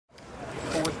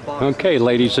Okay,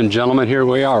 ladies and gentlemen, here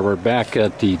we are. We're back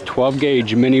at the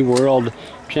 12-gauge Mini World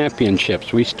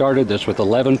Championships. We started this with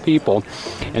 11 people,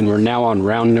 and we're now on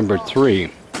round number 3.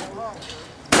 All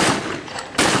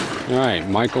right,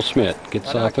 Michael Smith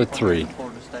gets off at 3.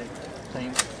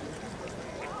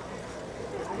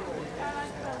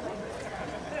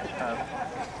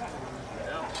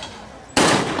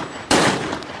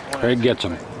 Craig gets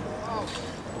him.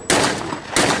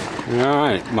 All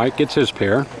right, Mike gets his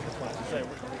pair.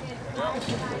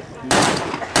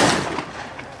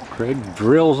 Craig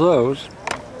drills those.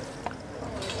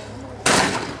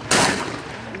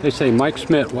 They say Mike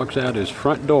Smith walks out his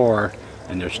front door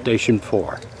and they're station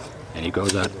 4. And he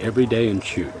goes out every day and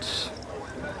shoots.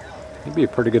 It'd be a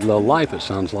pretty good little life, it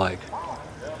sounds like.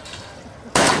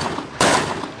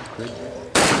 Craig.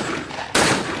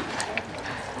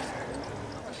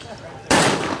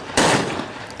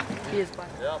 He is fine.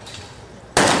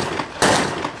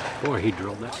 Boy, he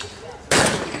drilled that.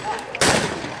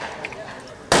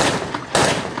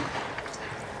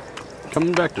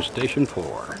 Coming back to station 4. Do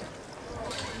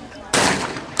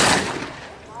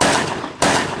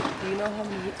you know how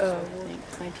many,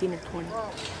 19 or 20?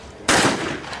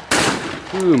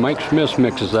 Ooh, Mike Smith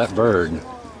mixes that bird.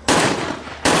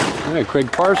 All right, Craig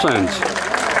Parsons.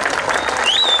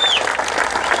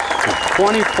 The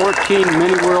 2014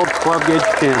 Mini World 12-gauge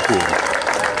champion.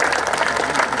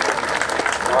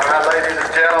 All right, ladies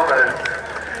and gentlemen,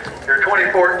 your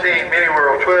 2014 Mini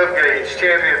World 12-gauge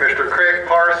champion, Mr. Craig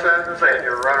Parsons, and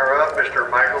your runner-up, Mr.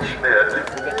 Michael Smith.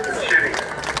 Shooting.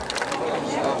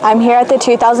 I'm here at the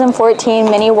 2014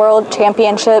 Mini World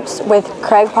Championships with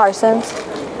Craig Parsons.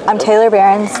 I'm Taylor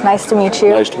Behrens. Nice to meet you.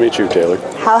 Nice to meet you, Taylor.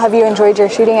 How have you enjoyed your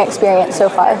shooting experience so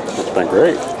far? It's been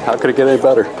great. How could it get any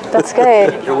better? That's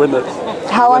good. You win the,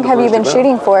 How long have you been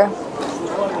shooting for?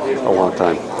 A long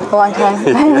time. A long time.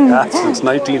 Yeah, since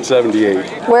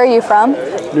 1978. Where are you from?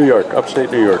 New York,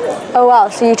 upstate New York. Oh wow,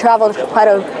 so you traveled quite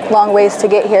a long ways to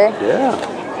get here? Yeah.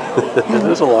 It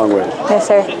is a long way. Yes,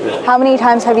 sir. Yeah. How many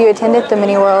times have you attended the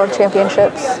Mini World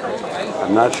Championships?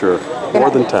 I'm not sure. More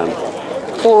than 10.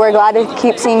 Well, we're glad to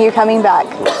keep seeing you coming back.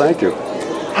 Well, thank you.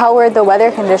 How were the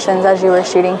weather conditions as you were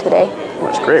shooting today? Well,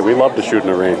 it's great. We love to shoot in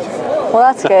the rain. Well,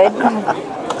 that's good.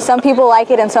 Some people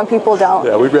like it and some people don't.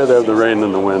 Yeah, we'd rather have the rain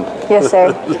than the wind. Yes,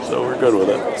 sir. So we're good with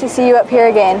it. To see you up here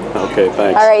again. Okay,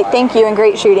 thanks. All right, thank you and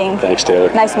great shooting. Thanks,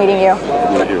 Taylor. Nice meeting you.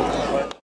 Meet you.